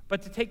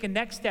 But to take a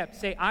next step,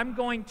 say, I'm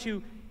going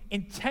to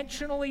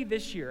intentionally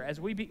this year,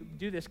 as we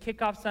do this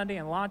kickoff Sunday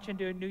and launch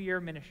into a new year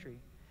of ministry,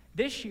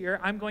 this year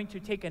I'm going to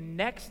take a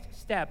next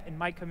step in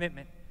my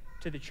commitment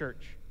to the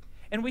church.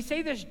 And we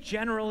say this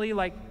generally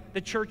like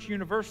the church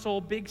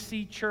universal, Big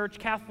C church,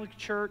 Catholic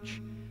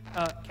church.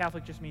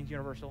 Catholic just means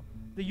universal.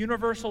 The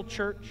universal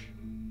church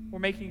we're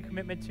making a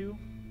commitment to.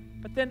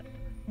 But then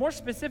more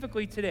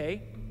specifically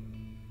today,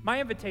 my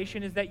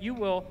invitation is that you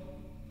will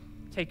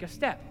take a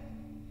step.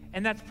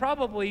 And that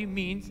probably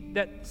means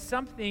that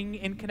something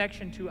in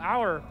connection to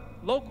our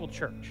local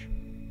church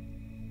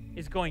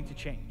is going to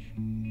change.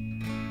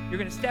 You're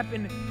going to step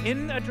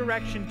in a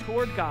direction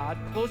toward God,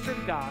 closer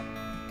to God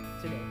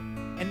today.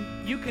 And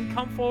you can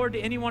come forward to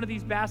any one of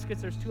these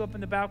baskets. There's 2 up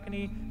in the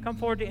balcony. Come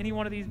forward to any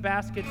one of these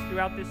baskets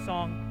throughout this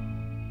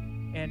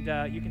song, and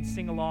you can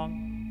sing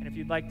along. And if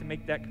you'd like to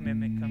make that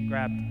commitment, come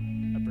grab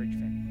a bridge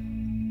fan.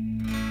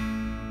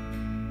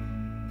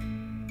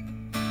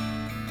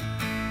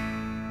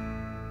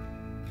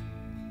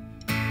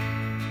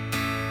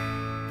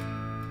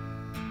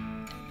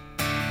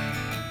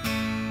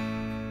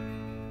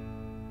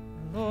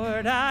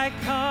 Lord, I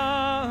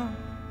come,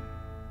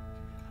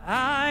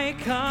 I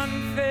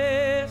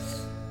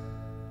confess,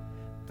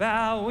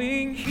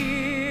 bowing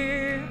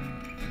here,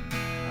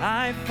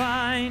 I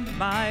find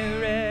my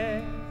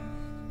rest.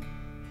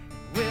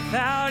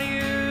 Without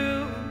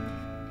you,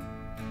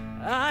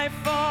 I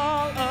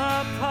fall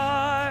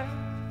apart.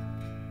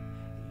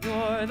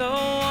 You're the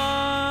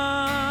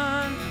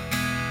one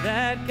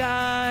that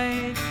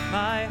guides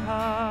my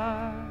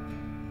heart.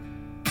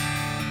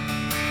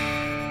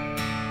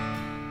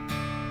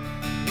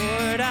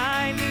 Lord,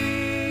 I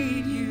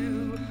need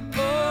you.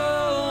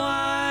 Oh,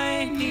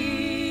 I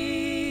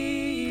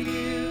need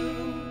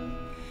you.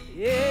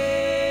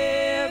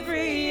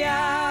 Every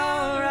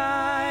hour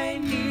I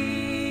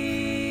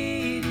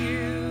need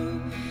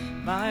you.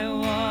 My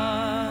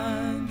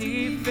one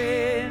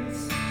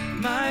defense,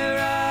 my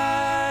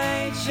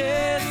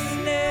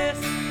righteousness.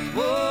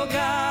 Oh,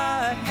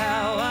 God,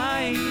 how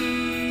I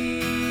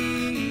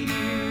need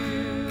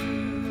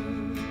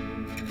you.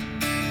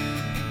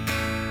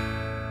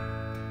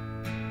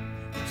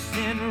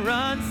 Sin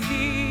runs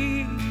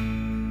deep,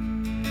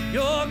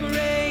 your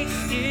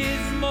grace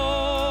is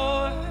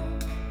more.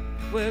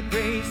 Where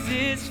grace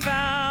is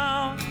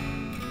found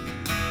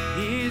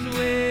is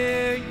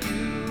where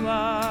you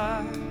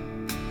are.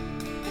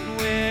 And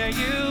where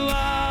you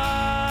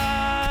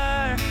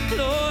are,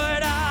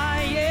 Lord,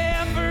 I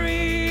am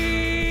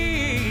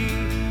free.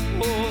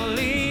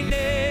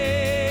 Holiness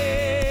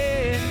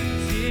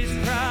is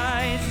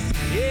Christ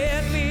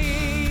in me.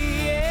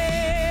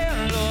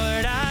 Yeah,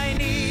 Lord, I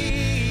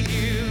need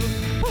you.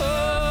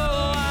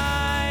 Oh,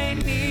 I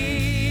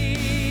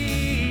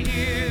need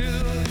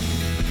you.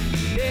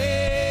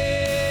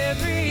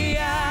 Every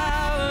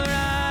hour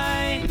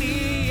I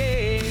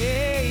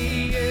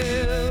need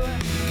you.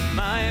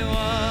 My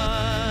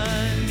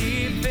one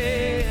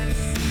defense,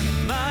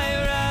 my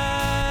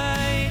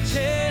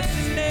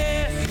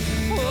righteousness.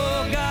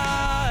 Oh,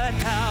 God,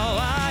 how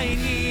I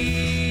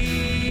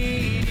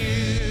need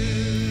you.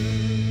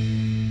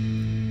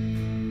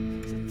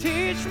 So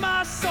teach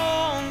my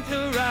song to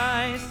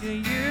rise to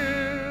you.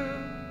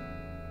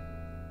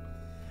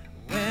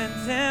 When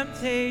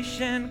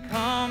temptation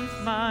comes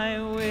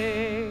my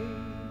way,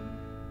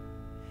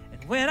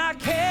 and when I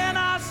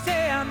cannot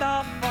stand,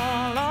 I'll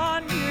fall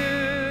on you.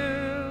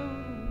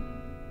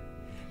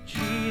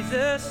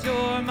 Jesus,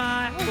 you're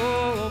my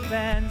hope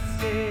and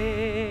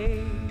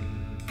stay.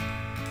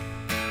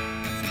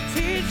 So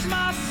teach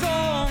my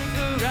song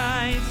to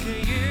rise to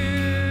you.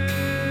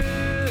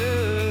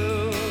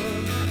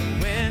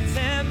 When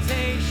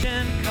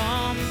temptation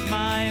comes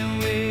my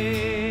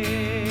way,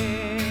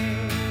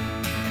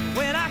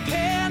 when I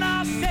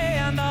cannot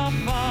stand, I'll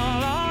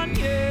fall on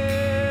you.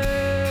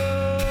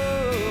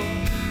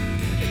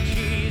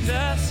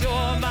 Jesus,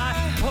 you're my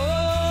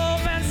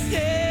hope and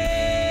stay.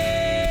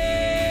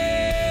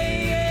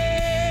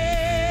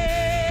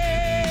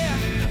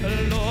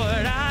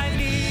 Lord, I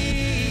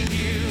need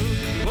you.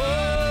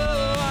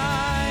 Oh,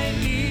 I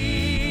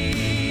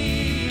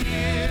need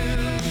you.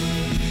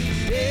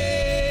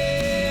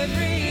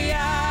 Every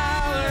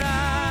hour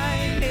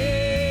I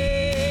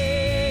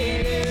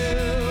need you.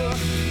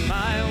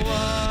 My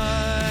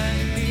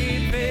one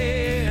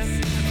defense,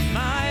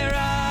 my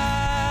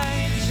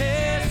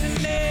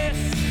righteousness.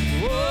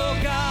 Oh,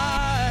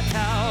 God,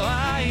 how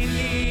I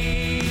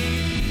need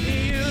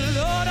you.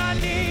 Lord, I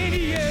need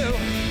you.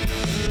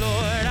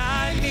 Lord,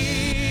 I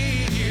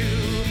need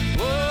you.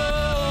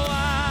 Oh,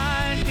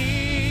 I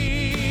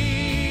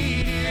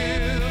need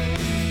you.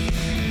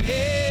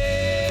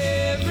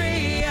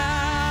 Every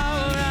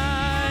hour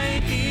I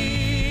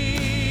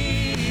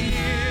need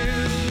you.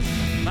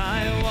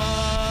 My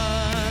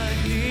one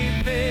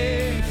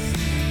defense,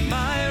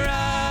 my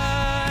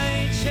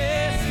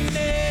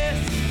righteousness.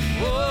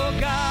 Oh,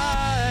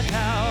 God,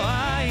 how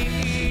I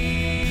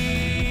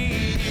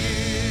need you.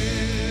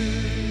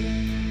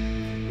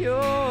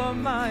 You're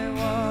my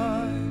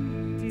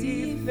one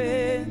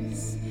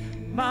defense,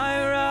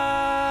 my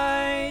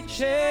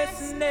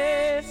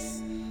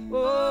righteousness.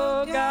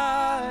 Oh,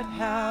 God,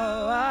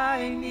 how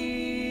I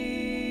need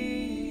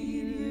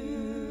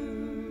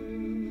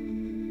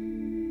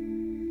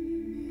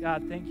you.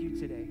 God, thank you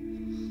today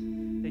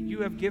that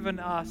you have given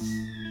us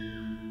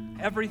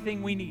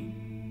everything we need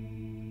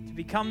to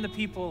become the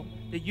people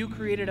that you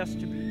created us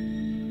to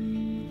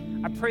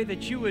be. I pray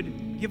that you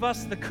would give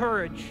us the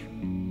courage,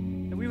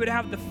 that we would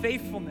have the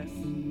faithfulness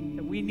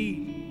that we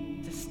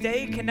need to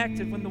stay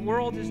connected when the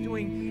world is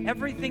doing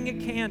everything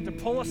it can to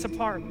pull us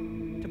apart,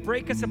 to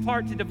break us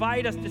apart, to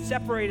divide us, to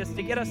separate us,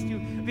 to get us to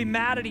be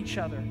mad at each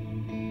other.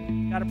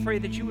 God, I pray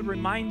that you would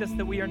remind us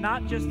that we are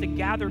not just a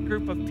gathered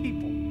group of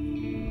people,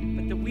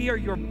 but that we we are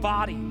your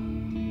body.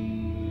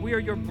 We are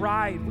your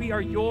bride. We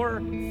are your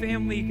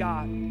family,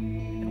 God.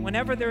 And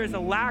whenever there is a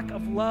lack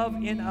of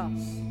love in us,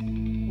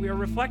 we are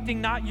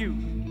reflecting not you,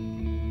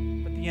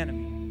 but the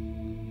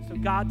enemy. So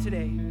God,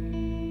 today,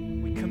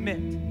 we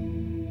commit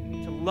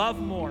to love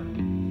more,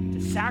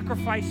 to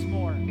sacrifice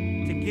more,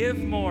 to give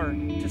more,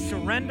 to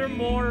surrender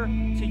more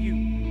to you.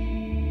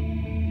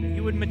 That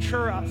you would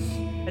mature us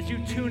as you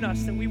tune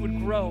us, that we would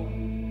grow,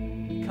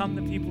 become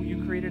the people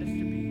you created us to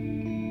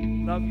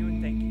be. We love you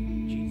and thank you.